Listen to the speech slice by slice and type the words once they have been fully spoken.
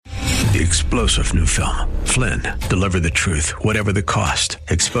the explosive new film, Flynn, Deliver the Truth, Whatever the Cost,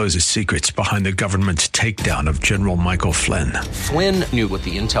 exposes secrets behind the government's takedown of General Michael Flynn. Flynn knew what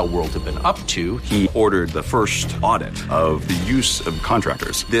the intel world had been up to. He ordered the first audit of the use of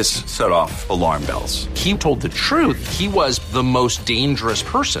contractors. This set off alarm bells. He told the truth. He was the most dangerous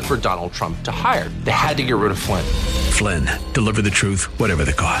person for Donald Trump to hire. They had to get rid of Flynn. Flynn, Deliver the Truth, Whatever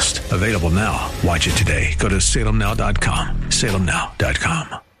the Cost. Available now. Watch it today. Go to salemnow.com.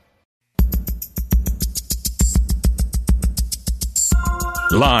 salemnow.com.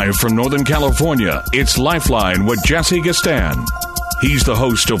 Live from Northern California, it's Lifeline with Jesse Gastan. He's the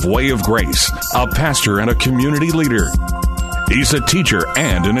host of Way of Grace, a pastor and a community leader. He's a teacher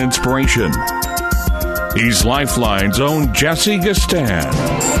and an inspiration. He's Lifeline's own Jesse Gastan.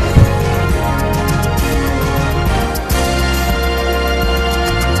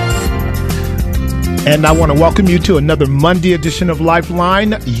 And I want to welcome you to another Monday edition of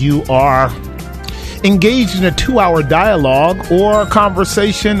Lifeline. You are engaged in a 2-hour dialogue or a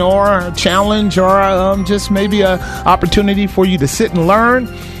conversation or a challenge or just maybe an opportunity for you to sit and learn,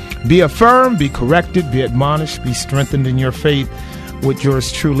 be affirmed, be corrected, be admonished, be strengthened in your faith with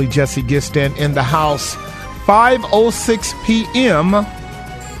yours truly, Jesse Gastan, in the house. 5:06 p.m.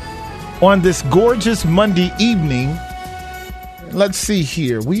 on this gorgeous Monday evening. Let's see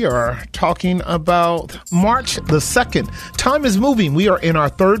here. We are talking about March the 2nd. Time is moving. We are in our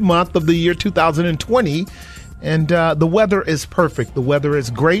third month of the year 2020, and the weather is perfect. The weather is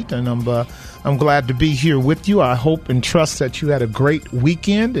great, and I'm glad to be here with you. I hope and trust that you had a great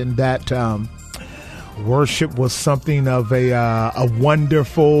weekend and that worship was something of a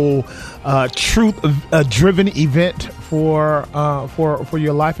wonderful, truth-driven event for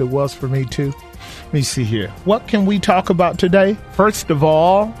your life. It was for me too. Let me see here. What can we talk about today? First of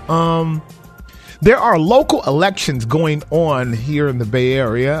all, there are local elections going on here in the Bay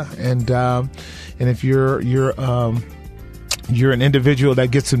Area, and if you're an individual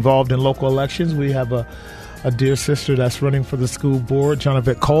that gets involved in local elections, we have a dear sister that's running for the school board,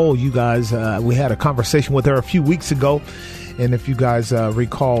 Jonavette Cole. You guys, we had a conversation with her a few weeks ago, and if you guys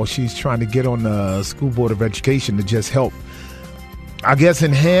recall, she's trying to get on the school board of education to just help, I guess,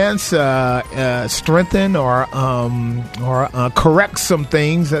 enhance, strengthen, or correct some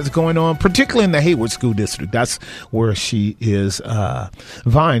things that's going on, particularly in the Hayward School District. That's where she is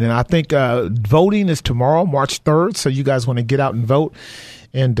vying. And I think voting is tomorrow, March 3rd, so you guys want to get out and vote.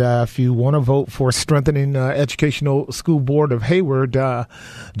 And if you want to vote for strengthening Educational School Board of Hayward,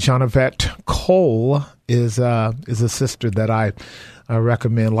 Jonavette Cole is a sister that I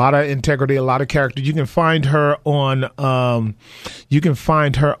recommend. A lot of integrity, a lot of character. You can find her on, you can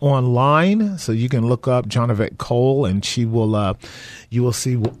find her online. So you can look up Jonavette Cole, and she will, you will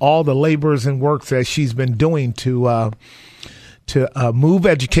see all the labors and works that she's been doing to move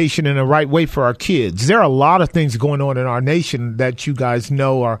education in the right way for our kids. There are a lot of things going on in our nation that you guys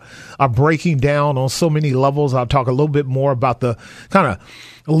know are breaking down on so many levels. I'll talk a little bit more about the kind of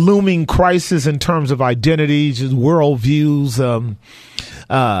looming crisis in terms of identities, worldviews,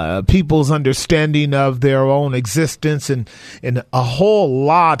 people's understanding of their own existence, and a whole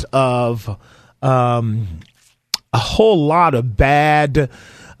lot of bad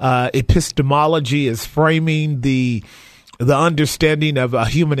epistemology is framing the understanding of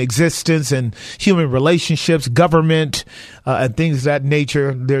human existence and human relationships, government, and things of that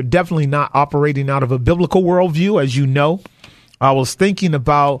nature. They're definitely not operating out of a biblical worldview, as you know. I was thinking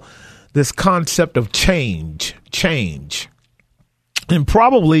about this concept of change. And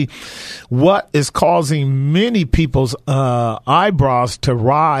probably what is causing many people's eyebrows to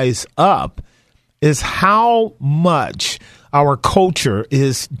rise up is how much our culture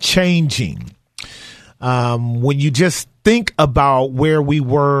is changing. When you just think about where we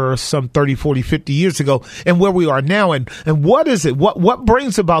were some 30, 40, 50 years ago and where we are now, and what is it? What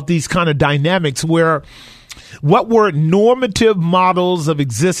brings about these kind of dynamics where what were normative models of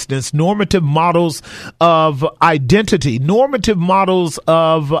existence, normative models of identity, normative models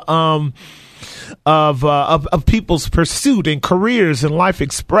of people's pursuit and careers and life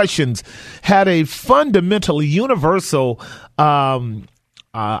expressions had a fundamentally universal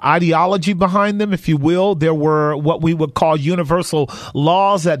ideology behind them, if you will. There were what we would call universal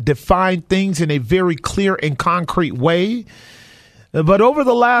laws that define things in a very clear and concrete way. But over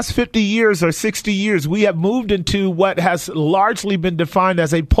the last 50 years or 60 years, we have moved into what has largely been defined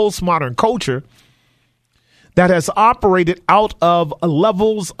as a postmodern culture that has operated out of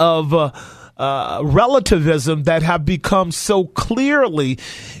levels of relativism that have become so clearly,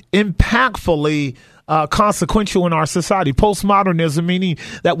 impactfully consequential in our society. Postmodernism, meaning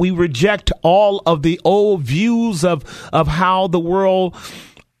that we reject all of the old views of how the world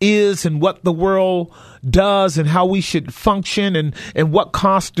is and what the world does and how we should function and what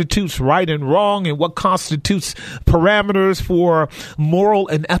constitutes right and wrong and what constitutes parameters for moral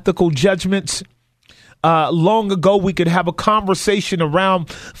and ethical judgments. Long ago, we could have a conversation around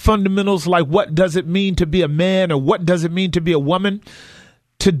fundamentals like what does it mean to be a man or what does it mean to be a woman.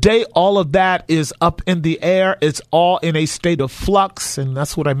 Today, all of that is up in the air. It's all in a state of flux. And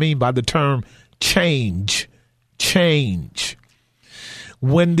that's what I mean by the term change. Change.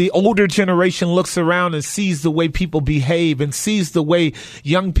 When the older generation looks around and sees the way people behave and sees the way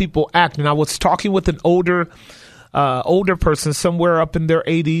young people act. And I was talking with an older person somewhere up in their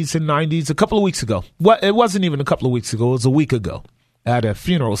 80s and 90s a couple of weeks ago. It wasn't even a couple of weeks ago. It was a week ago at a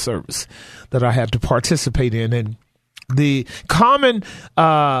funeral service that I had to participate in. And the common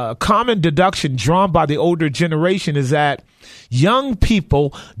deduction drawn by the older generation is that young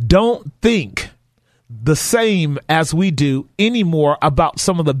people don't think the same as we do anymore about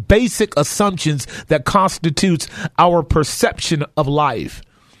some of the basic assumptions that constitutes our perception of life.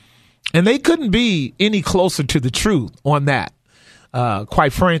 And they couldn't be any closer to the truth on that,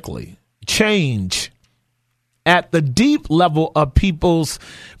 quite frankly. Change at the deep level of people's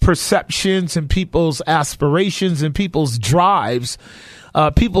perceptions and people's aspirations and people's drives,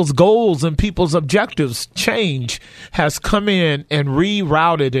 people's goals and people's objectives. Change has come in and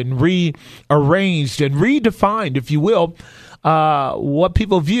rerouted and rearranged and redefined, if you will, what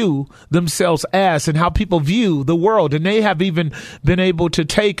people view themselves as and how people view the world. And they have even been able to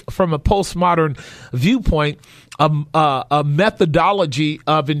take from a postmodern viewpoint a methodology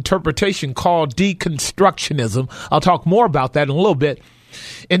of interpretation called deconstructionism. I'll talk more about that in a little bit.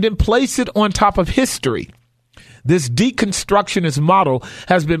 And then place it on top of history. This deconstructionist model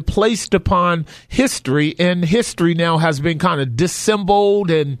has been placed upon history, and history now has been kind of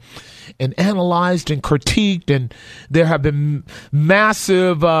dissembled and analyzed and critiqued, and there have been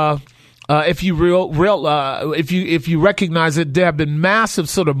massive, if you recognize it, there have been massive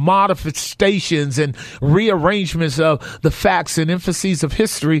sort of modifications and rearrangements of the facts and emphases of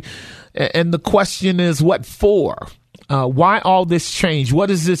history, and the question is, what for? Why all this change?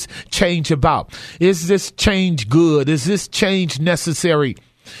 What is this change about? Is this change good? Is this change necessary?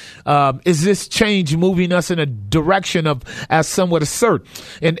 Is this change moving us in a direction of, as some would assert,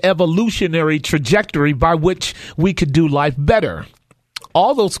 an evolutionary trajectory by which we could do life better?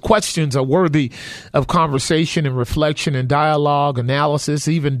 All those questions are worthy of conversation and reflection and dialogue, analysis,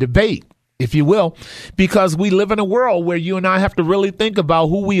 even debate, if you will, because we live in a world where you and I have to really think about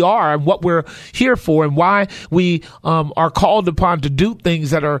who we are and what we're here for and why we are called upon to do things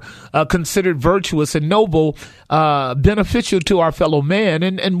that are considered virtuous and noble, beneficial to our fellow man.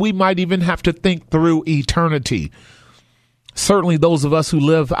 And we might even have to think through eternity. Certainly those of us who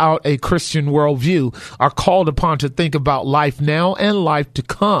live out a Christian worldview are called upon to think about life now and life to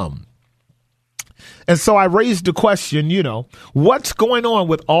come. And so I raised the question, what's going on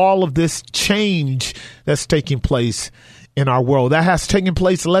with all of this change that's taking place in our world? That has taken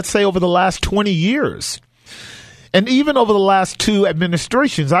place, let's say, over the last 20 years. And even over the last two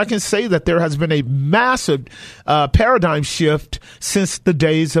administrations, I can say that there has been a massive paradigm shift since the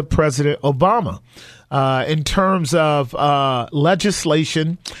days of President Obama. In terms of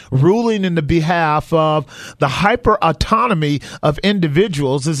legislation ruling in the behalf of the hyper autonomy of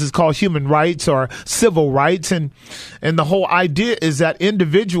individuals. This is called human rights or civil rights. And the whole idea is that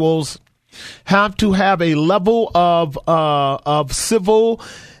individuals have to have a level of civil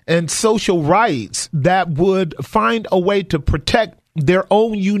and social rights that would find a way to protect their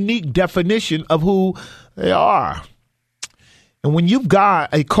own unique definition of who they are. And when you've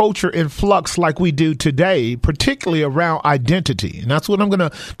got a culture in flux like we do today, particularly around identity, and that's what I'm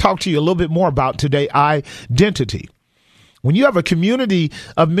going to talk to you a little bit more about today, identity. When you have a community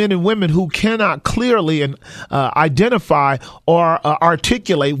of men and women who cannot clearly identify or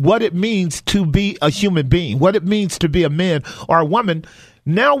articulate what it means to be a human being, what it means to be a man or a woman,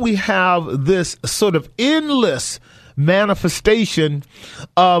 now we have this sort of endless manifestation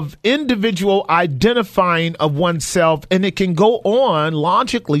of individual identifying of oneself, and it can go on,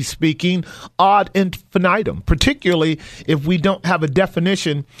 logically speaking, ad infinitum, particularly if we don't have a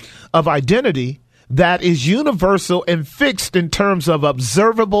definition of identity that is universal and fixed in terms of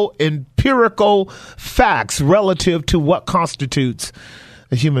observable empirical facts relative to what constitutes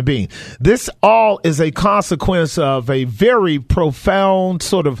a human being. This all is a consequence of a very profound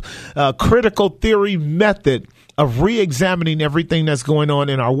sort of critical theory method of re-examining everything that's going on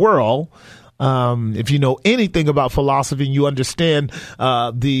in our world. If you know anything about philosophy, you understand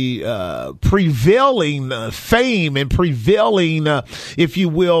the prevailing fame and prevailing, if you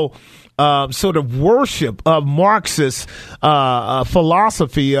will, sort of worship of Marxist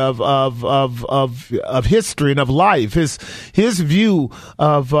philosophy of history and of life. His view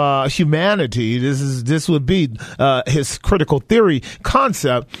of humanity. This would be his critical theory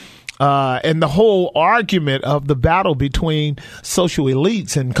concept. And the whole argument of the battle between social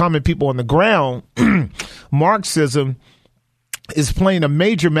elites and common people on the ground, Marxism is playing a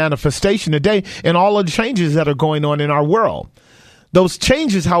major manifestation today in all of the changes that are going on in our world. Those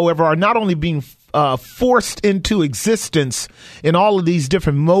changes, however, are not only being forced into existence in all of these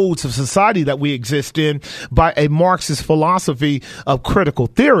different modes of society that we exist in by a Marxist philosophy of critical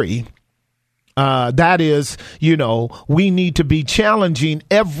theory. That is, we need to be challenging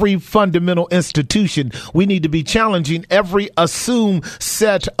every fundamental institution. We need to be challenging every assumed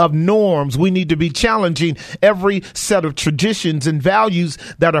set of norms. We need to be challenging every set of traditions and values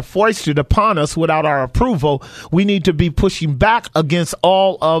that are foisted upon us without our approval. We need to be pushing back against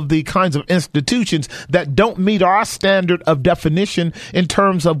all of the kinds of institutions that don't meet our standard of definition in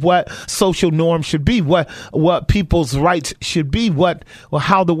terms of what social norms should be, what people's rights should be,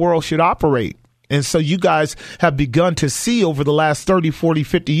 how the world should operate. And so you guys have begun to see over the last 30, 40,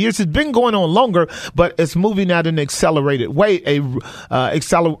 50 years, it's been going on longer, but it's moving at an accelerated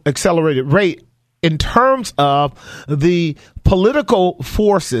accelerated rate in terms of the political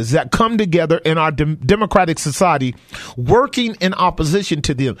forces that come together in our democratic society working in opposition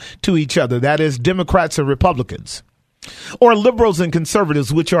to each other. That is Democrats and Republicans. Or liberals and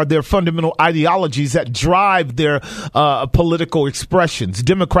conservatives, which are their fundamental ideologies that drive their political expressions,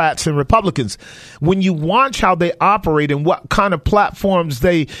 Democrats and Republicans. When you watch how they operate and what kind of platforms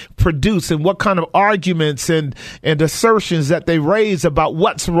they produce and what kind of arguments and assertions that they raise about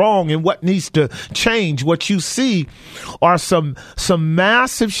what's wrong and what needs to change, what you see are some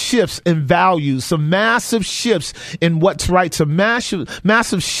massive shifts in values, some massive shifts in what's right, some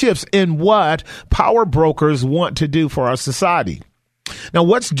massive shifts in what power brokers want to do for our society. Now,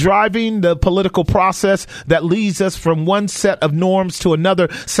 what's driving the political process that leads us from one set of norms to another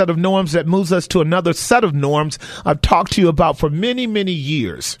set of norms that moves us to another set of norms? I've talked to you about for many, many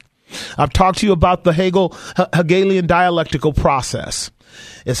years. I've talked to you about the Hegelian dialectical process.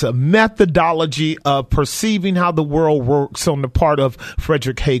 It's a methodology of perceiving how the world works on the part of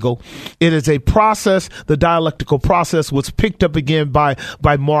Friedrich Hegel. It is a process. The dialectical process was picked up again by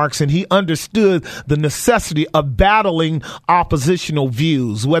Marx, and he understood the necessity of battling oppositional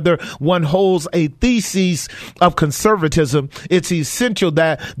views. Whether one holds a thesis of conservatism, it's essential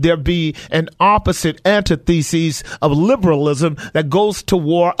that there be an opposite antithesis of liberalism that goes to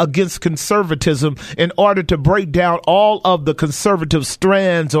war against conservatism in order to break down all of the conservative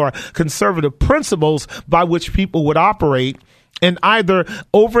strands or conservative principles by which people would operate and either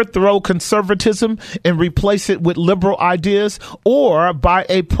overthrow conservatism and replace it with liberal ideas, or by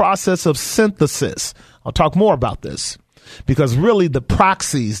a process of synthesis. I'll talk more about this because really the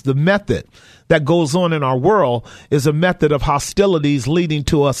praxis, the method that goes on in our world is a method of hostilities leading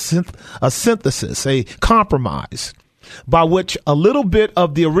to a synthesis, a compromise by which a little bit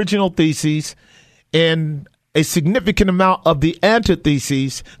of the original theses and a significant amount of the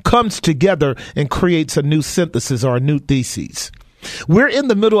antitheses comes together and creates a new synthesis or a new thesis. We're in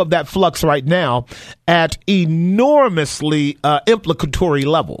the middle of that flux right now at enormously implicatory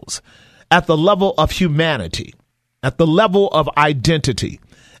levels, at the level of humanity, at the level of identity,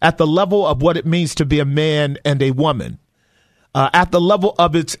 at the level of what it means to be a man and a woman. At the level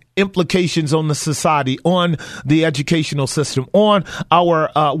of its implications on the society, on the educational system, on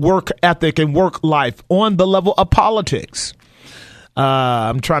our work ethic and work life, on the level of politics.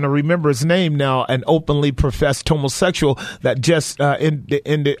 I'm trying to remember his name now, an openly professed homosexual that just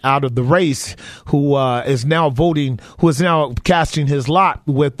ended out of the race, who is now casting his lot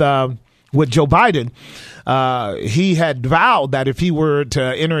with Joe Biden. He had vowed that if he were to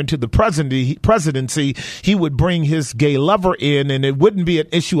enter into the presidency, he would bring his gay lover in, and it wouldn't be an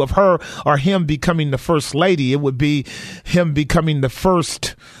issue of her or him becoming the first lady. It would be him becoming the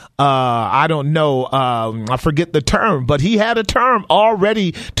first, I don't know, I forget the term, but he had a term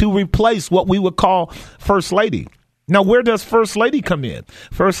already to replace what we would call first lady. Now, where does First Lady come in?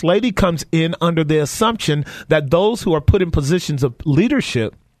 First Lady comes in under the assumption that those who are put in positions of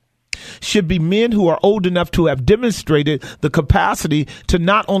leadership should be men who are old enough to have demonstrated the capacity to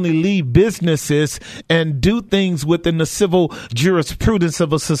not only lead businesses and do things within the civil jurisprudence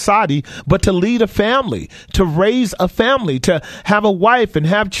of a society, but to lead a family, to raise a family, to have a wife and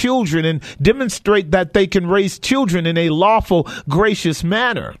have children and demonstrate that they can raise children in a lawful, gracious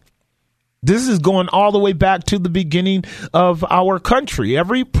manner. This is going all the way back to the beginning of our country.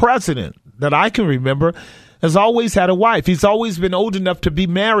 Every president that I can remember has always had a wife. He's always been old enough to be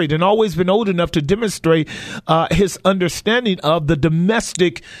married and always been old enough to demonstrate his understanding of the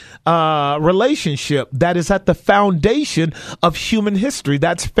domestic relationship that is at the foundation of human history.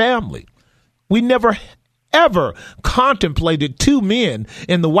 That's family. We never ever contemplated two men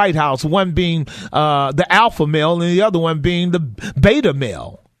in the White House, one being the alpha male and the other one being the beta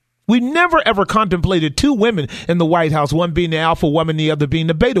male. We never ever contemplated two women in the White House, one being the alpha woman, the other being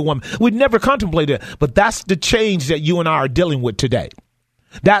the beta woman. We never contemplated it, but that's the change that you and I are dealing with today.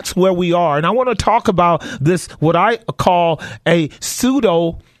 That's where we are. And I want to talk about this, what I call a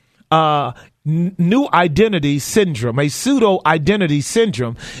pseudo new identity syndrome, a pseudo identity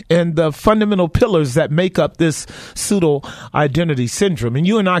syndrome, and the fundamental pillars that make up this pseudo identity syndrome. And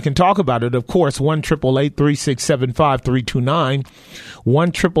you and I can talk about it, of course. 1-888-367-5329,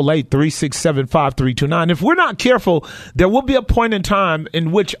 1-888-367-5329. If we're not careful, there will be a point in time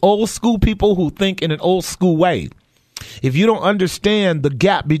in which old school people who think in an old school way, if you don't understand the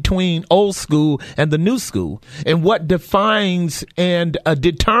gap between old school and the new school and what defines and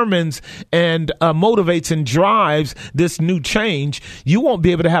determines and motivates and drives this new change, you won't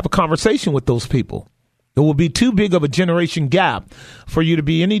be able to have a conversation with those people. It will be too big of a generation gap for you to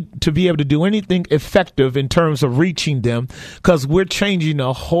be able to do anything effective in terms of reaching them, because we're changing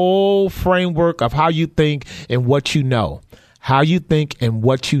the whole framework of how you think and what you know. How you think and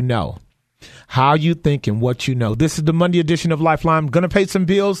what you know. How you think and what you know. This is the Monday edition of Lifeline. I'm going to pay some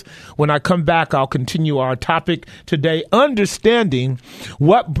bills. When I come back, I'll continue our topic today, understanding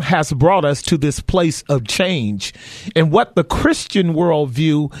what has brought us to this place of change and what the Christian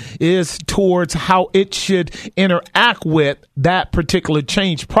worldview is towards how it should interact with that particular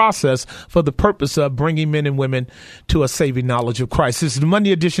change process for the purpose of bringing men and women to a saving knowledge of Christ. This is the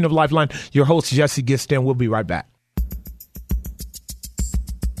Monday edition of Lifeline. Your host, Jesse Gistan. We'll be right back.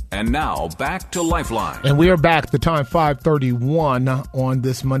 And now back to Lifeline. And we are back. The time 5:31 on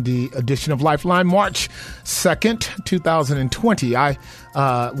this Monday edition of Lifeline, March 2nd, 2020. I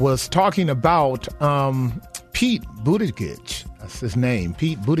was talking about Pete Buttigieg. That's his name,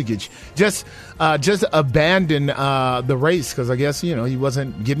 Pete Buttigieg. Just abandoned the race because I guess, he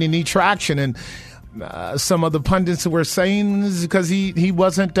wasn't getting any traction. And some of the pundits were saying is because he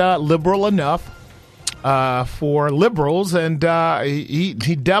wasn't liberal enough for liberals, and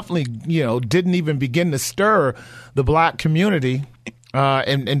he definitely, didn't even begin to stir the black community,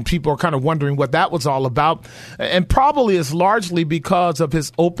 and people are kind of wondering what that was all about, and probably is largely because of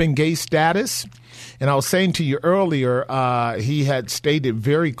his open gay status. And I was saying to you earlier, he had stated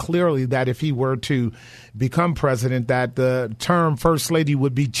very clearly that if he were to become president, that the term First Lady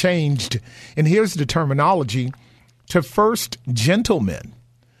would be changed, and here's the terminology, to First Gentleman.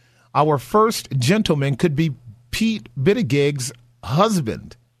 Our first gentleman could be Pete Buttigieg's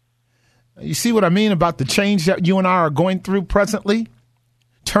husband. You see what I mean about the change that you and I are going through presently?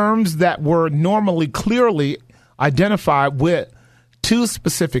 Terms that were normally clearly identified with two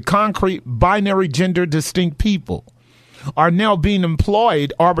specific, concrete, binary, gender distinct people are now being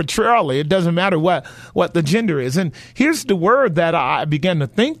employed arbitrarily. It doesn't matter what the gender is. And here's the word that I began to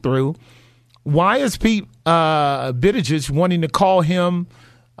think through. Why is Pete Buttigieg wanting to call him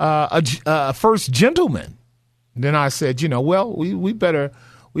a first gentleman? Then I said, we better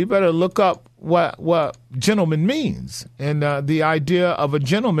look up what gentleman means. And the idea of a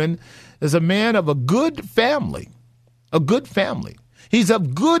gentleman is a man of a good family, He's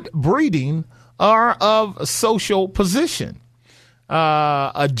of good breeding or of social position.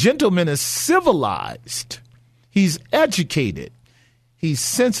 A gentleman is civilized. He's educated. He's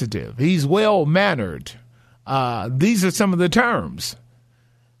sensitive. He's well-mannered. These are some of the terms.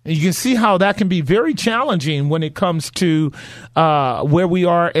 And you can see how that can be very challenging when it comes to where we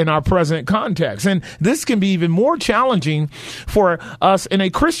are in our present context. And this can be even more challenging for us in a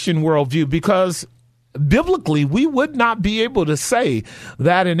Christian worldview, because biblically we would not be able to say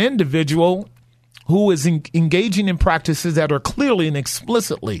that an individual who is engaging in practices that are clearly and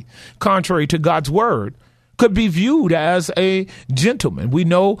explicitly contrary to God's word could be viewed as a gentleman. We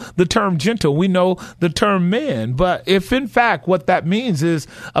know the term gentle. We know the term man. But if in fact what that means is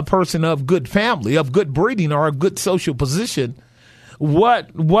a person of good family, of good breeding, or a good social position,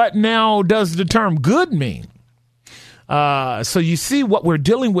 what now does the term good mean? So you see what we're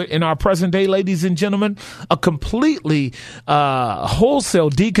dealing with in our present day, ladies and gentlemen, a completely wholesale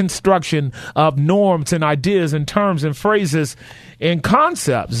deconstruction of norms and ideas and terms and phrases and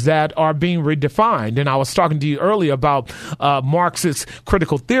concepts that are being redefined. And I was talking to you earlier about Marxist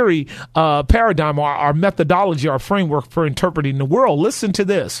critical theory paradigm, our methodology, our framework for interpreting the world. Listen to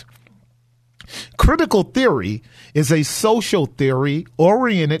this. Critical theory is a social theory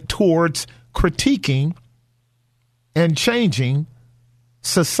oriented towards critiquing and changing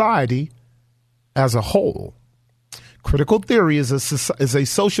society as a whole. Critical theory is a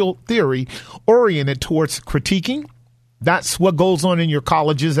social theory oriented towards critiquing. That's what goes on in your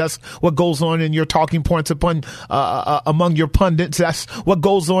colleges. That's what goes on in your talking points among your pundits. That's what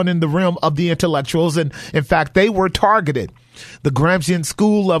goes on in the realm of the intellectuals. And in fact, they were targeted. The Gramscian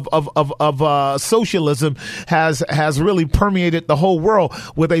school of socialism has really permeated the whole world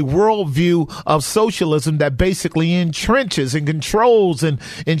with a worldview of socialism that basically entrenches and controls and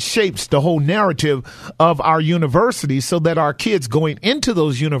shapes the whole narrative of our universities, so that our kids going into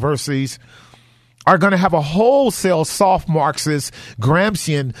those universities are going to have a wholesale soft Marxist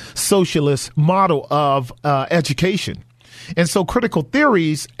Gramscian socialist model of education. And so critical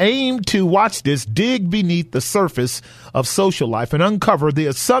theories aim to, watch this, dig beneath the surface of social life and uncover the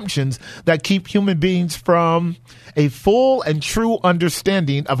assumptions that keep human beings from a full and true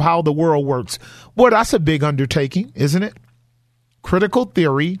understanding of how the world works. Well, that's a big undertaking, isn't it? Critical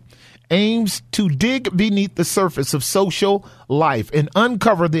theory aims to dig beneath the surface of social life and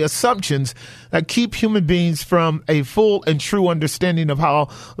uncover the assumptions that keep human beings from a full and true understanding of how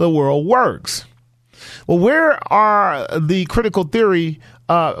the world works. Well, where are the critical theory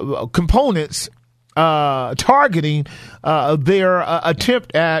components targeting their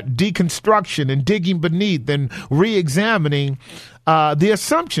attempt at deconstruction and digging beneath and re-examining the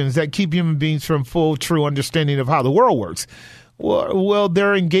assumptions that keep human beings from full, true understanding of how the world works? Well,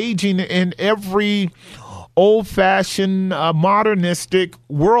 they're engaging in every old-fashioned modernistic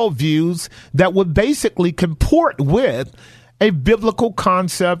worldviews that would basically comport with a biblical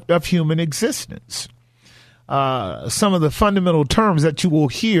concept of human existence. Some of the fundamental terms that you will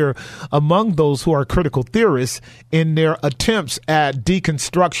hear among those who are critical theorists in their attempts at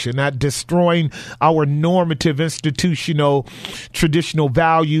deconstruction, at destroying our normative, institutional, traditional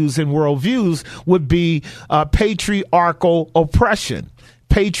values and worldviews would be patriarchal oppression.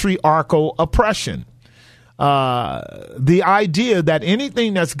 Patriarchal oppression. The idea that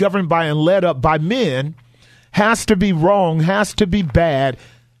anything that's governed by and led up by men has to be wrong, has to be bad,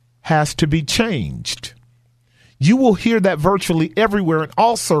 has to be changed. You will hear that virtually everywhere in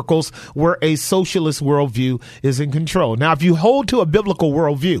all circles where a socialist worldview is in control. Now, if you hold to a biblical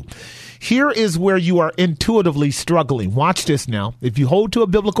worldview, here is where you are intuitively struggling. Watch this now. If you hold to a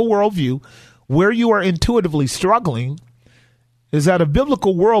biblical worldview, where you are intuitively struggling is that a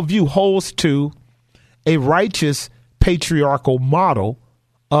biblical worldview holds to a righteous patriarchal model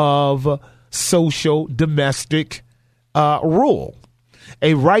of social domestic rule,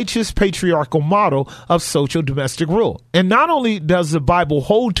 a righteous patriarchal model of social domestic rule. And not only does the Bible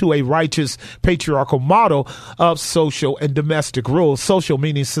hold to a righteous patriarchal model of social and domestic rule, social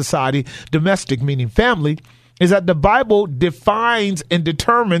meaning society, domestic meaning family, is that the Bible defines and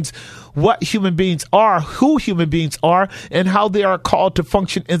determines what human beings are, who human beings are, and how they are called to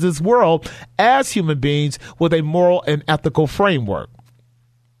function in this world as human beings with a moral and ethical framework.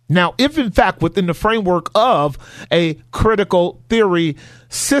 Now, if in fact within the framework of a critical theory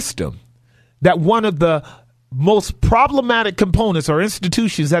system, that one of the most problematic components or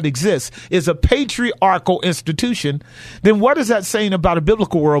institutions that exist is a patriarchal institution, then what is that saying about a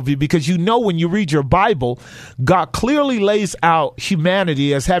biblical worldview? Because you know, when you read your Bible, God clearly lays out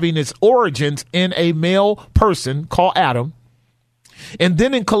humanity as having its origins in a male person called Adam, and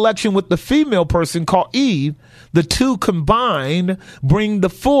then in collection with the female person called Eve. The two combined bring the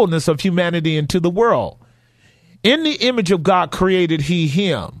fullness of humanity into the world. In the image of God created he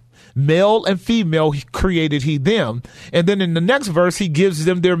him. Male and female created he them. And then in the next verse, he gives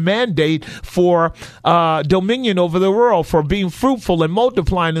them their mandate for dominion over the world, for being fruitful and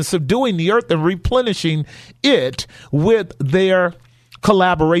multiplying and subduing the earth and replenishing it with their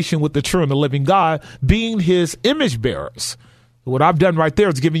collaboration with the true and the living God, being his image bearers. What I've done right there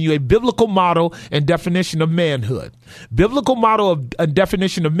is giving you a biblical model and definition of manhood. Biblical model of a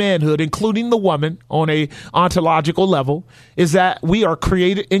definition of manhood, including the woman on a ontological level, is that we are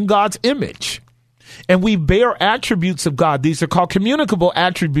created in God's image. And we bear attributes of God. These are called communicable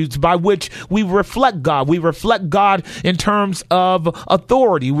attributes by which we reflect God. We reflect God in terms of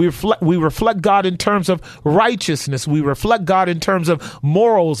authority. We reflect God in terms of righteousness. We reflect God in terms of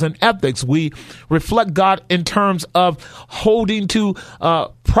morals and ethics. We reflect God in terms of holding to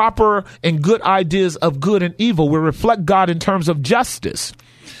proper and good ideas of good and evil. We reflect God in terms of justice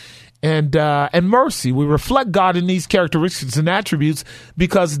and mercy. We reflect God in these characteristics and attributes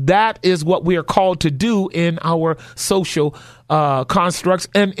because that is what we are called to do in our social constructs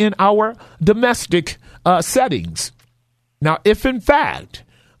and in our domestic settings. Now, if in fact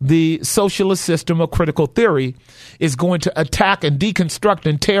the socialist system of critical theory is going to attack and deconstruct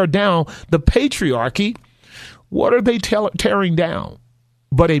and tear down the patriarchy, What are they tearing down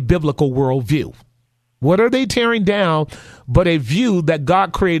but a biblical worldview? What are they tearing down but a view that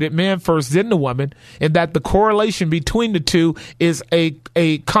God created man first, then the woman, and that the correlation between the two is a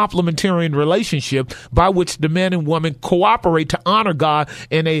complementarian relationship by which the man and woman cooperate to honor God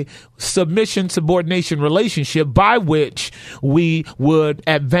in a submission-subordination relationship by which we would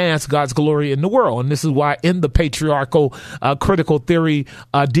advance God's glory in the world. And this is why in the patriarchal critical theory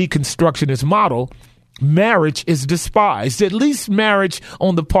deconstructionist model, marriage is despised, at least marriage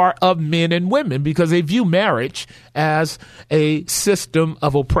on the part of men and women, because they view marriage as a system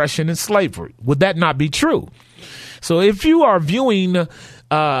of oppression and slavery. Would that not be true? So if you are viewing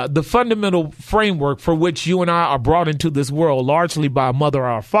the fundamental framework for which you and I are brought into this world largely by a mother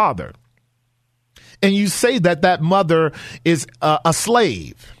or a father, and you say that that mother is a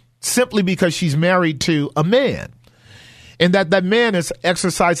slave simply because she's married to a man, and that man is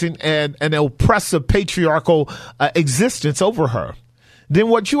exercising an oppressive patriarchal existence over her, then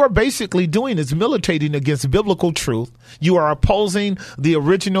what you are basically doing is militating against biblical truth. You are opposing the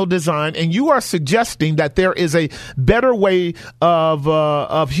original design, and you are suggesting that there is a better way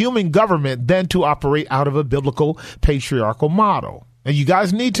of human government than to operate out of a biblical patriarchal model. And you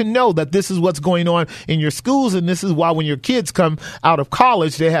guys need to know that this is what's going on in your schools. And this is why when your kids come out of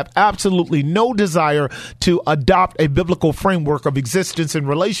college, they have absolutely no desire to adopt a biblical framework of existence and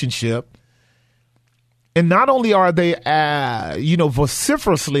relationship. And not only are they,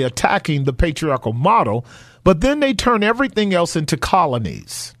 vociferously attacking the patriarchal model, but then they turn everything else into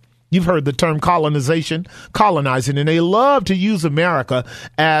colonies. You've heard the term colonizing, and they love to use America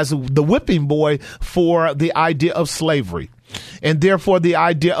as the whipping boy for the idea of slavery, and therefore the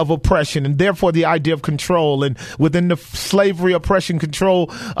idea of oppression, and therefore the idea of control. And within the slavery, oppression, control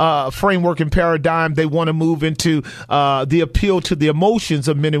framework and paradigm, they want to move into the appeal to the emotions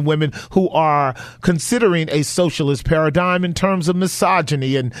of men and women who are considering a socialist paradigm in terms of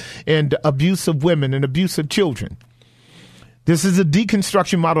misogyny and abuse of women and abuse of children. This is a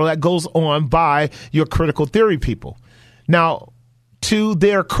deconstruction model that goes on by your critical theory people. Now, to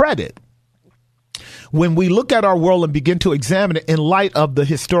their credit, when we look at our world and begin to examine it in light of the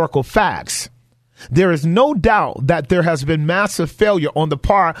historical facts, there is no doubt that there has been massive failure on the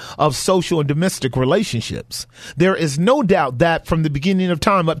part of social and domestic relationships. There is no doubt that from the beginning of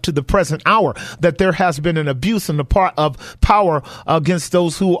time up to the present hour, that there has been an abuse on the part of power against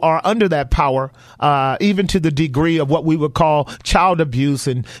those who are under that power, even to the degree of what we would call child abuse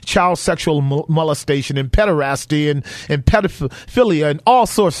and child sexual molestation and pederasty and pedophilia and all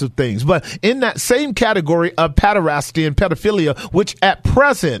sorts of things. But in that same category of pederasty and pedophilia, which at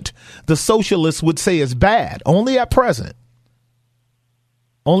present the socialists would say is bad, only at present.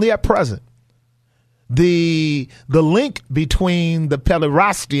 The link between the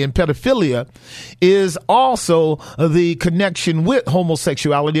pederasty and pedophilia is also the connection with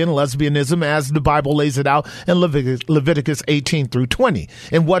homosexuality and lesbianism as the Bible lays it out in Leviticus 18 through 20.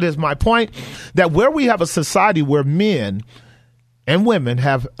 And what is my point? That where we have a society where men and women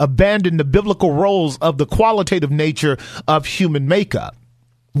have abandoned the biblical roles of the qualitative nature of human makeup,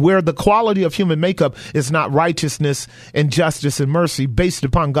 where the quality of human makeup is not righteousness and justice and mercy based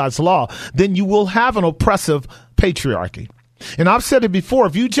upon God's law, then you will have an oppressive patriarchy. And I've said it before,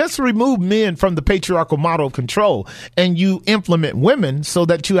 if you just remove men from the patriarchal model of control and you implement women so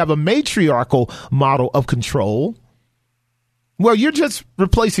that you have a matriarchal model of control, well, you're just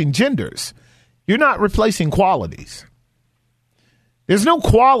replacing genders. You're not replacing qualities. There's no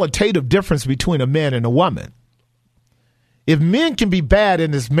qualitative difference between a man and a woman. If men can be bad in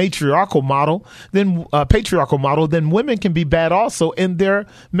this patriarchal model, then women can be bad also in their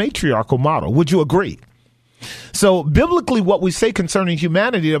matriarchal model. Would you agree? So biblically, what we say concerning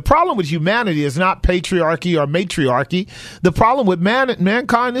humanity, the problem with humanity is not patriarchy or matriarchy. The problem with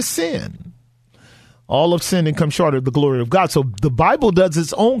mankind is sin. All have sinned and come short of the glory of God. So the Bible does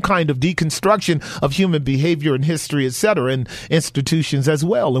its own kind of deconstruction of human behavior and history, etc., and institutions as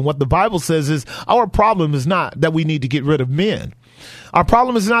well. And what the Bible says is our problem is not that we need to get rid of men. Our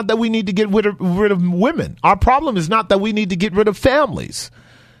problem is not that we need to get rid of women. Our problem is not that we need to get rid of families.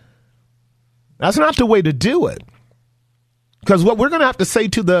 That's not the way to do it. Because what we're going to have to say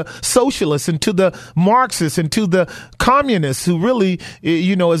to the socialists and to the Marxists and to the communists who really,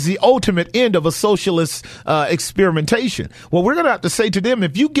 is the ultimate end of a socialist experimentation. What we're going to have to say to them,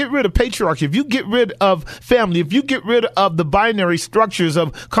 if you get rid of patriarchy, if you get rid of family, if you get rid of the binary structures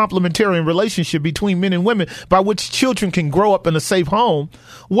of complementarian relationship between men and women by which children can grow up in a safe home,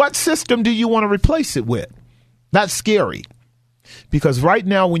 what system do you want to replace it with? That's scary. Because right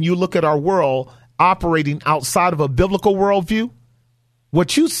now, when you look at our world operating outside of a biblical worldview,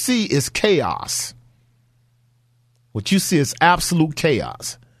 what you see is chaos. What you see is absolute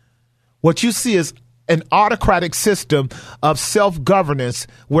chaos. What you see is an autocratic system of self-governance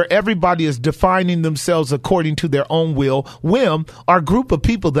where everybody is defining themselves according to their own whim, or group of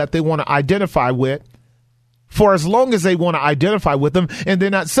people that they want to identify with for as long as they want to identify with them. And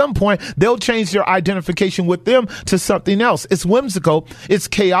then at some point, they'll change their identification with them to something else. It's whimsical, it's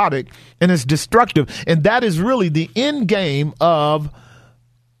chaotic, and it's destructive. And that is really the end game of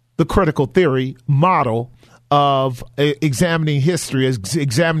the critical theory model of examining history,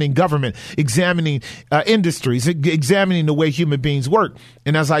 examining government, examining industries, examining the way human beings work.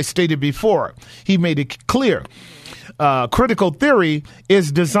 And as I stated before, he made it clear. Critical theory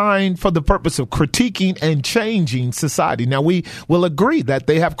is designed for the purpose of critiquing and changing society. Now, we will agree that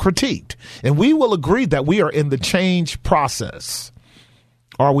they have critiqued, and we will agree that we are in the change process.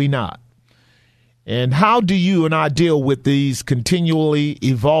 Are we not? And how do you and I deal with these continually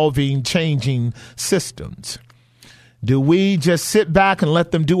evolving, changing systems? Do we just sit back and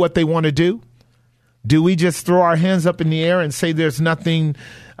let them do what they want to do? Do we just throw our hands up in the air and say there's nothing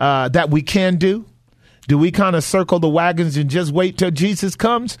that we can do? Do we kind of circle the wagons and just wait till Jesus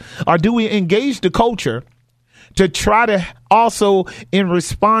comes? Or do we engage the culture to try to also, in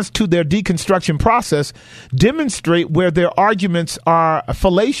response to their deconstruction process, demonstrate where their arguments are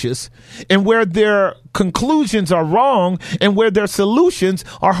fallacious and where their conclusions are wrong and where their solutions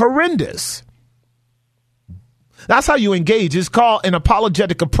are horrendous? That's how you engage. It's called an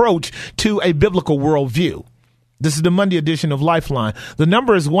apologetic approach to a biblical worldview. This is the Monday edition of Lifeline. The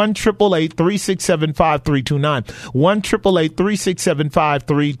number is 1-888-367-5329.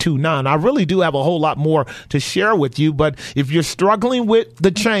 1-888-367-5329. I really do have a whole lot more to share with you, but if you're struggling with the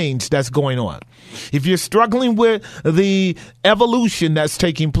change that's going on, if you're struggling with the evolution that's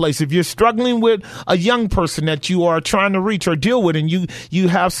taking place, if you're struggling with a young person that you are trying to reach or deal with, and you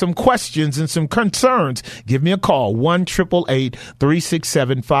have some questions and some concerns, give me a call,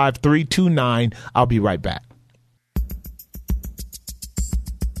 1-888-367-5329. I'll be right back.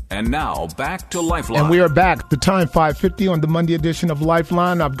 And now, back to Lifeline. And we are back. The time, 5:50 on the Monday edition of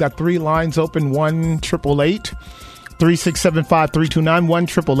Lifeline. I've got three lines open, 1-888-367-5329,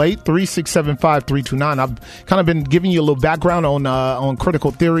 1-888-367-5329. I've kind of been giving you a little background on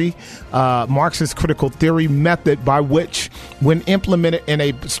critical theory, Marxist critical theory method by which, when implemented in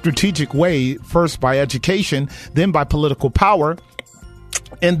a strategic way, first by education, then by political power,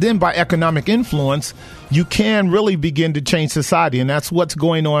 and then by economic influence, you can really begin to change society. And that's what's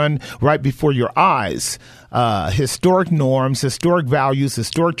going on right before your eyes. Historic norms, historic values,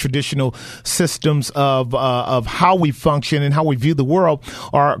 historic traditional systems of how we function and how we view the world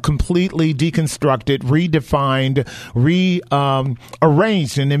are completely deconstructed, redefined,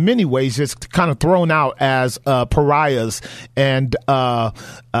 arranged, and in many ways just kind of thrown out as pariahs and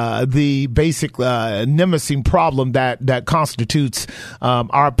the basic nemesine problem that constitutes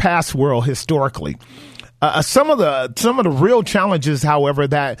our past world historically. Some of the real challenges, however,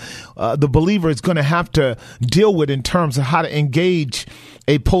 that the believer is going to have to deal with in terms of how to engage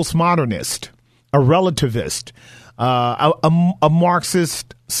a postmodernist, a relativist, a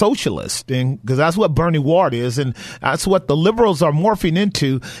Marxist socialist, and because that's what Bernie Ward is, and that's what the liberals are morphing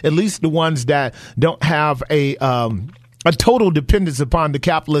into, at least the ones that don't have a total dependence upon the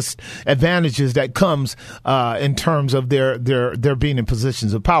capitalist advantages that comes in terms of their being in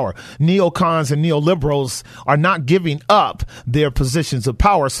positions of power. Neocons and neoliberals are not giving up their positions of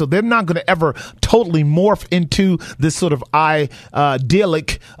power, so they're not going to ever totally morph into this sort of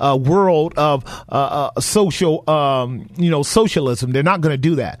idyllic world of social, socialism. They're not going to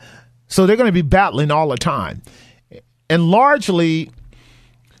do that. So they're going to be battling all the time, and largely,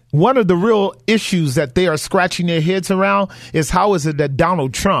 one of the real issues that they are scratching their heads around is how is it that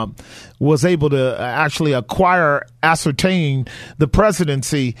Donald Trump was able to actually ascertain the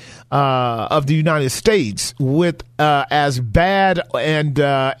presidency of the United States with as bad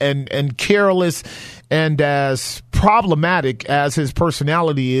and careless and as problematic as his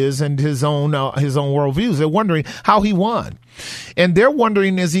personality is and his own worldviews. They're wondering how he won. And they're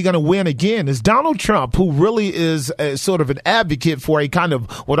wondering, is he going to win again? Is Donald Trump, who really is a sort of an advocate for a kind of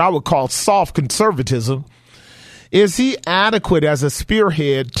what I would call soft conservatism, is he adequate as a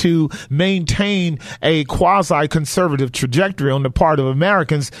spearhead to maintain a quasi-conservative trajectory on the part of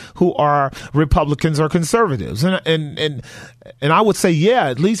Americans who are Republicans or conservatives? And I would say, yeah,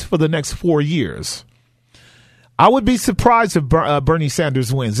 at least for the next 4 years. I would be surprised if Bernie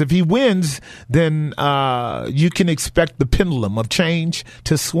Sanders wins. If he wins, then you can expect the pendulum of change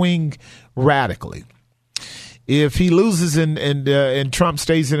to swing radically. If he loses and Trump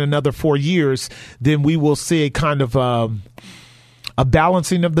stays in another 4 years, then we will see a kind of a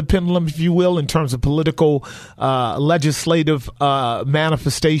balancing of the pendulum, if you will, in terms of political, legislative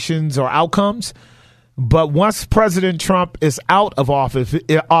manifestations or outcomes. But once President Trump is out of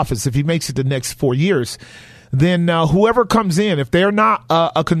office, if he makes it the next 4 years, then whoever comes in, if they're not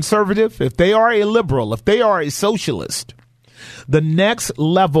a conservative, if they are a liberal, if they are a socialist, the next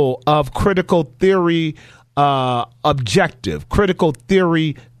level of critical theory critical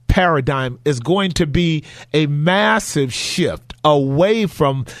theory paradigm is going to be a massive shift away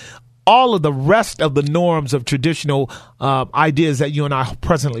from all of the rest of the norms of traditional ideas that you and I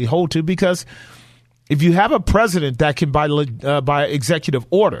presently hold to, because if you have a president that can by executive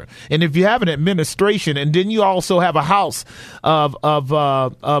order, and if you have an administration, and then you also have a house of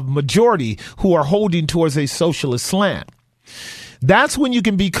majority who are holding towards a socialist slant, that's when you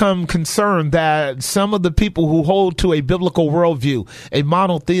can become concerned that some of the people who hold to a biblical worldview, a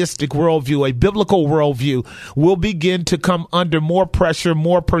monotheistic worldview, a biblical worldview, will begin to come under more pressure,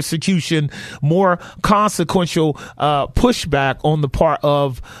 more persecution, more consequential pushback on the part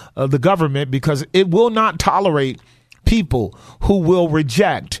of the government, because it will not tolerate people who will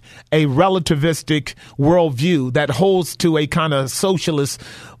reject a relativistic worldview that holds to a kind of socialist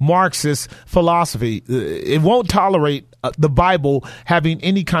Marxist philosophy. It won't tolerate the Bible having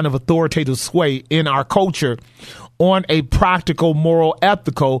any kind of authoritative sway in our culture on a practical, moral,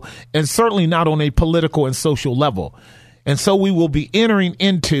 ethical, and certainly not on a political and social level. And so we will be entering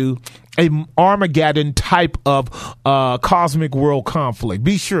into a Armageddon type of cosmic world conflict.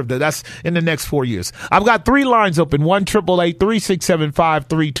 Be sure of that. That's in the next 4 years. I've got 3 lines open,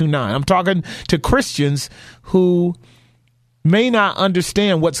 1-888-367-5329. I'm talking to Christians who may not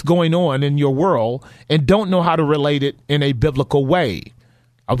understand what's going on in your world and don't know how to relate it in a biblical way.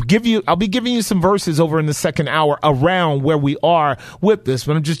 I'll be giving you some verses over in the second hour around where we are with this,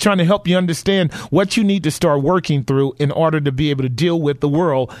 but I'm just trying to help you understand what you need to start working through in order to be able to deal with the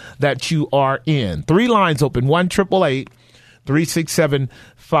world that you are in. 3 lines open,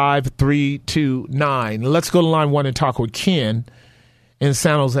 1-888-367-5329. Let's go to line 1 and talk with Ken in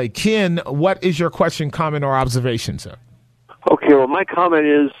San Jose. Ken, what is your question, comment, or observation, sir? Okay, well, my comment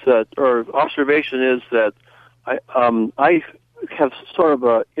is or observation is that I have sort of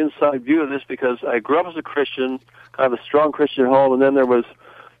an inside view of this because I grew up as a Christian, kind of a strong Christian home, and then there was,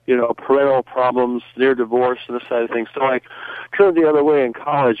 parental problems, near divorce, and this side of things. So I turned the other way in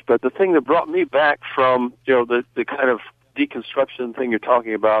college. But the thing that brought me back from, the kind of deconstruction thing you're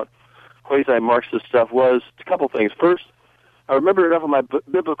talking about, quasi-Marxist stuff, was a couple things. First, I remember enough of my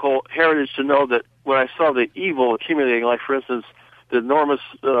biblical heritage to know that when I saw the evil accumulating, like, for instance, the enormous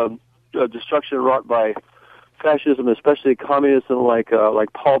destruction wrought by fascism, especially communism, like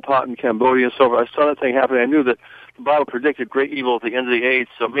Pol Pot in Cambodia and so forth. I saw that thing happening. I knew that the Bible predicted great evil at the end of the age,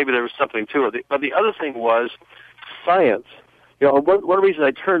 so maybe there was something to it. But the other thing was science. One reason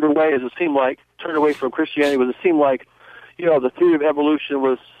I turned away from Christianity was it seemed like, the theory of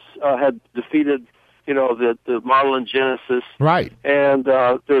evolution had defeated, the model in Genesis. Right. And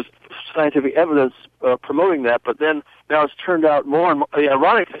there's scientific evidence promoting that, but then now it's turned out more and more. The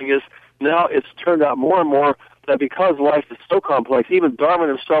ironic thing is now it's turned out more and more that because life is so complex, even Darwin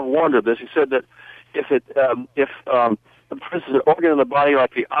himself warned of this. He said that if for instance, an organ in the body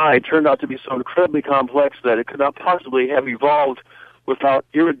like the eye turned out to be so incredibly complex that it could not possibly have evolved without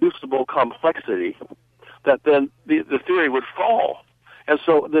irreducible complexity, that then the theory would fall. And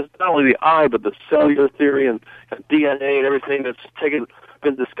so there's not only the eye, but the cellular theory and DNA and everything that's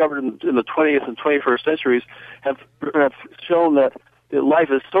been discovered in the 20th and 21st centuries have shown that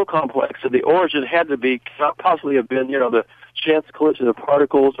life is so complex that the origin cannot possibly have been, the chance collision of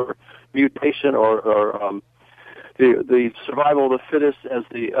particles or mutation or the survival of the fittest as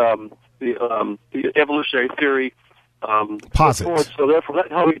the evolutionary theory posits. So therefore, that's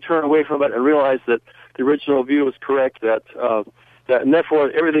how we turn away from it and realize that the original view is correct. And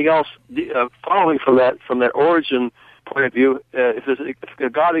therefore, everything else following from that origin point of view,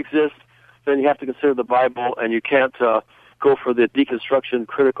 if God exists, then you have to consider the Bible, and you can't go for the deconstruction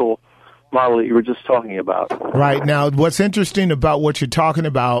critical model that you were just talking about. Right. Now, what's interesting about what you're talking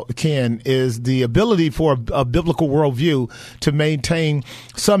about, Ken, is the ability for a biblical worldview to maintain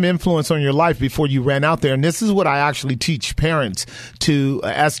some influence on your life before you ran out there. And this is what I actually teach parents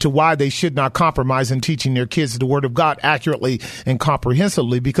as to why they should not compromise in teaching their kids the Word of God accurately and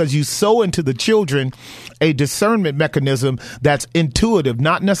comprehensively, because you sow into the children a discernment mechanism that's intuitive,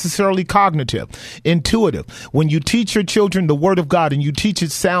 not necessarily cognitive, intuitive. When you teach your children the Word of God and you teach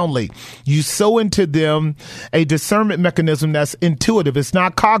it soundly, You sow into them a discernment mechanism that's intuitive. It's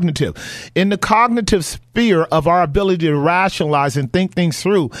not cognitive. In the cognitive sphere of our ability to rationalize and think things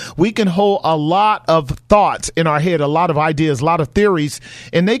through, we can hold a lot of thoughts in our head, a lot of ideas, a lot of theories,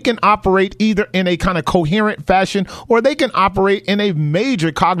 and they can operate either in a kind of coherent fashion or they can operate in a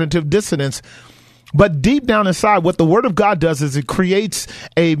major cognitive dissonance. But deep down inside, what the Word of God does is it creates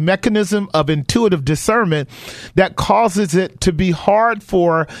a mechanism of intuitive discernment that causes it to be hard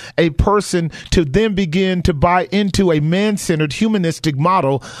for a person to then begin to buy into a man-centered humanistic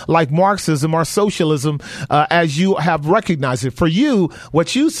model like Marxism or socialism, as you have recognized it. For you,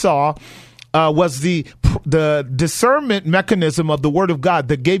 what you saw was the discernment mechanism of the Word of God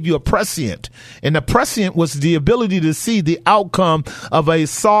that gave you a prescient. And the prescient was the ability to see the outcome of a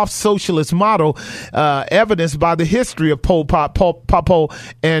soft socialist model, evidenced by the history of Pol Pot,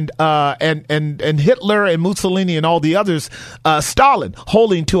 and Hitler and Mussolini and all the others, Stalin,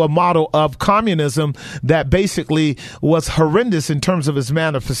 holding to a model of communism that basically was horrendous in terms of its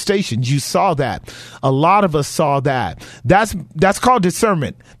manifestations. You saw that. A lot of us saw that. That's called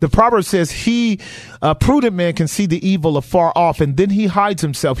discernment. The proverb says, a prudent man can see the evil afar off, and then he hides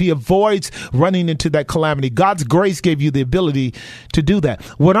himself. He avoids running into that calamity. God's grace gave you the ability to do that.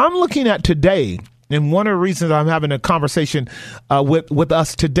 What I'm looking at today, and one of the reasons I'm having a conversation with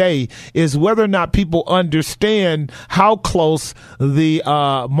us today, is whether or not people understand how close the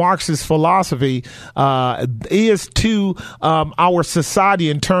Marxist philosophy is to our society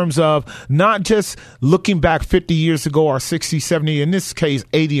in terms of not just looking back 50 years ago or 60, 70, in this case,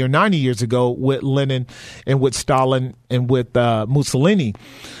 80 or 90 years ago with Lenin and with Stalin and with Mussolini,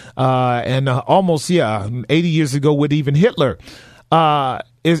 and almost, 80 years ago with even Hitler.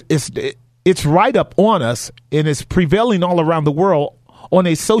 It's right up on us, and it's prevailing all around the world on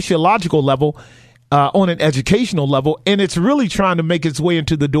a sociological level, on an educational level, and it's really trying to make its way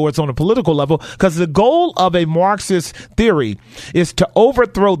into the doors on a political level, because the goal of a Marxist theory is to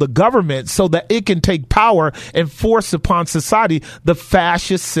overthrow the government so that it can take power and force upon society the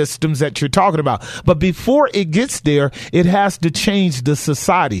fascist systems that you're talking about. But before it gets there, it has to change the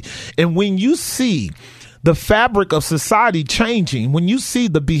society. And when you see the fabric of society changing, when you see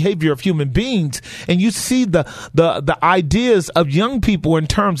the behavior of human beings and you see the ideas of young people in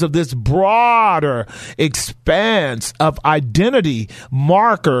terms of this broader expanse of identity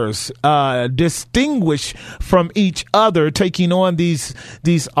markers, distinguished from each other, taking on these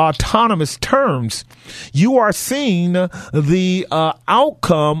autonomous terms, you are seeing the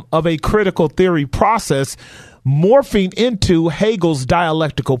outcome of a critical theory process morphing into Hegel's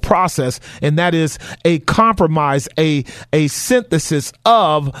dialectical process, and that is a compromise, a synthesis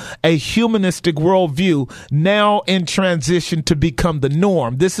of a humanistic worldview now in transition to become the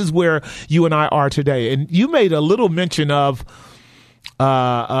norm. This is where you and I are today. And you made a little mention of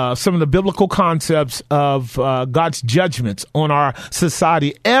some of the biblical concepts of God's judgments on our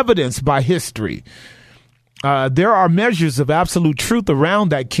society, evidenced by history. There are measures of absolute truth around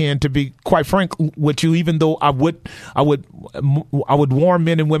that, Ken, to be quite frank with you, even though I would warn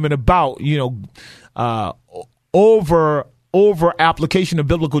men and women about, over application of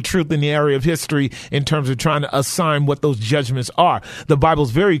biblical truth in the area of history in terms of trying to assign what those judgments are. The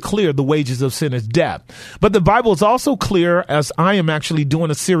Bible's very clear. The wages of sin is death. But the Bible is also clear, as I am actually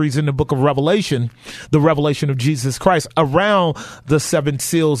doing a series in the book of Revelation, the revelation of Jesus Christ, around the 7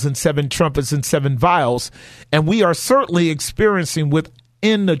 seals and 7 trumpets and 7 vials. And we are certainly experiencing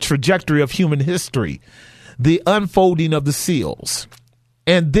within the trajectory of human history, the unfolding of the seals,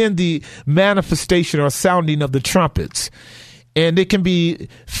 and then the manifestation or sounding of the trumpets. And it can be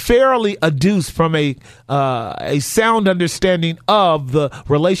fairly adduced from a sound understanding of the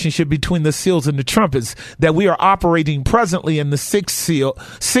relationship between the seals and the trumpets that we are operating presently in the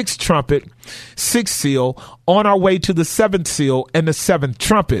 6th trumpet, 6th seal, on our way to the 7th seal and the 7th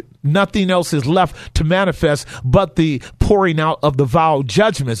trumpet. Nothing else is left to manifest but the pouring out of the vial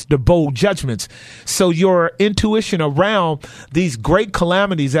judgments, the bowl judgments. So your intuition around these great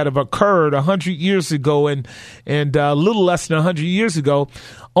calamities that have occurred 100 years ago and a little less than 100 years ago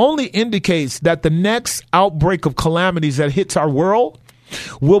only indicates that the next outbreak of calamities that hits our world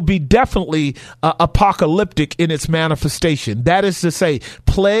will be definitely apocalyptic in its manifestation. That is to say,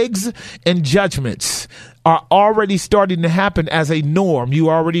 plagues and judgments are already starting to happen as a norm. You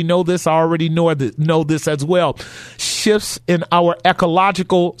already know this. I already know this as well. Shifts in our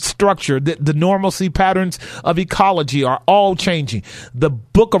ecological structure, the normalcy patterns of ecology are all changing. The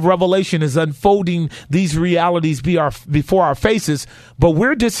book of Revelation is unfolding these realities before our faces, but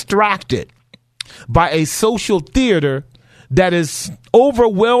we're distracted by a social theater that is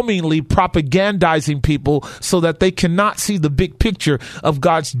overwhelmingly propagandizing people so that they cannot see the big picture of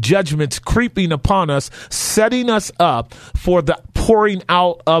God's judgments creeping upon us, setting us up for the pouring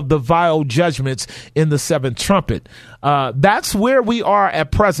out of the vial judgments in the seventh trumpet. That's where we are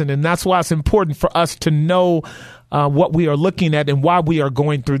at present, and that's why it's important for us to know what we are looking at and why we are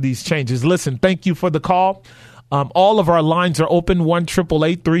going through these changes. Listen, thank you for the call. All of our lines are open,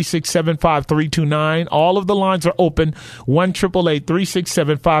 1-888-367-5329. All of the lines are open,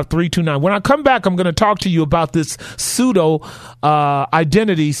 1-888-367-5329. When I come back, I'm going to talk to you about this pseudo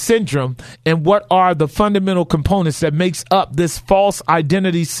identity syndrome and what are the fundamental components that makes up this false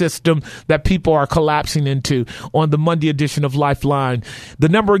identity system that people are collapsing into on the Monday edition of Lifeline. The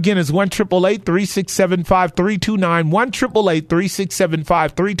number again is 1-888-367-5329,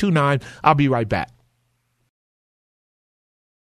 1-888-367-5329. I'll be right back.